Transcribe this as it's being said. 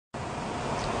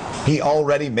He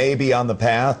already may be on the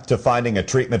path to finding a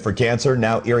treatment for cancer.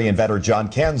 Now, Erie inventor John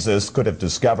Kansas could have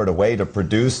discovered a way to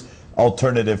produce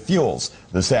alternative fuels.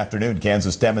 This afternoon,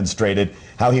 Kansas demonstrated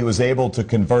how he was able to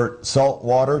convert salt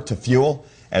water to fuel.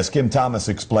 As Kim Thomas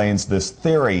explains, this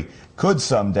theory could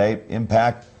someday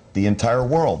impact the entire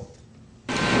world.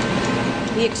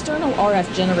 The external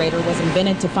RF generator was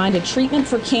invented to find a treatment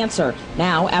for cancer.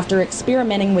 Now, after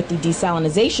experimenting with the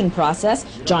desalination process,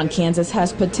 John Kansas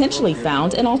has potentially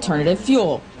found an alternative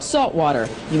fuel, salt water.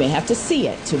 You may have to see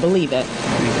it to believe it.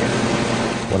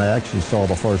 When I actually saw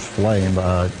the first flame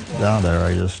down there,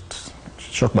 I just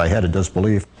shook my head in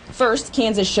disbelief. First,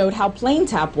 Kansas showed how plain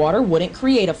tap water wouldn't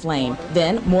create a flame.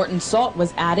 Then, Morton salt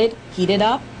was added, heated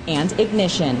up, and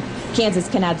ignition. Kansas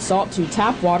can add salt to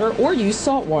tap water or use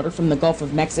salt water from the Gulf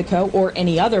of Mexico or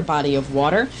any other body of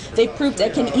water. They've proved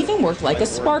it can even work like a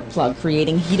spark plug,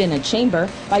 creating heat in a chamber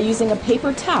by using a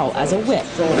paper towel as a wick.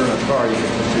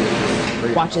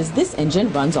 Watch as this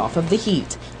engine runs off of the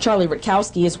heat. Charlie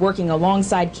Rutkowski is working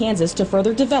alongside Kansas to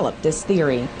further develop this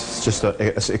theory. It's just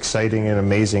it's exciting and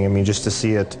amazing. I mean, just to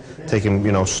see it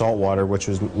taking, salt water, which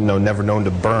was never known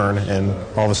to burn, and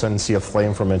all of a sudden see a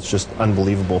flame from it, it's just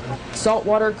unbelievable. Salt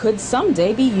water could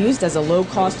someday be used as a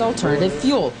low-cost alternative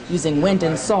fuel, using wind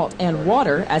and salt and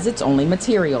water as its only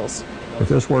materials. If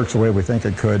this works the way we think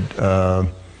it could,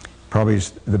 probably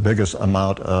the biggest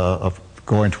amount of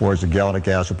going towards a gallon of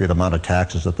gas would be the amount of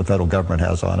taxes that the federal government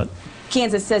has on it.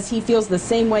 Kansas says he feels the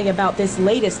same way about this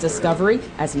latest discovery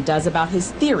as he does about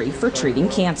his theory for treating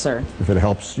cancer. If it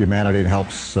helps humanity and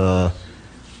helps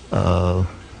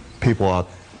people out,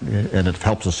 and it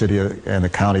helps the city and the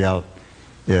county out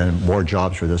in more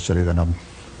jobs for this city, then I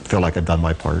feel like I've done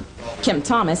my part. Kim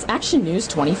Thomas, Action News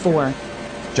 24.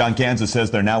 John Kansas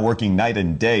says they're now working night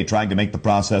and day trying to make the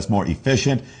process more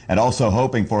efficient and also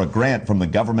hoping for a grant from the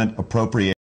government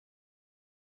appropriation.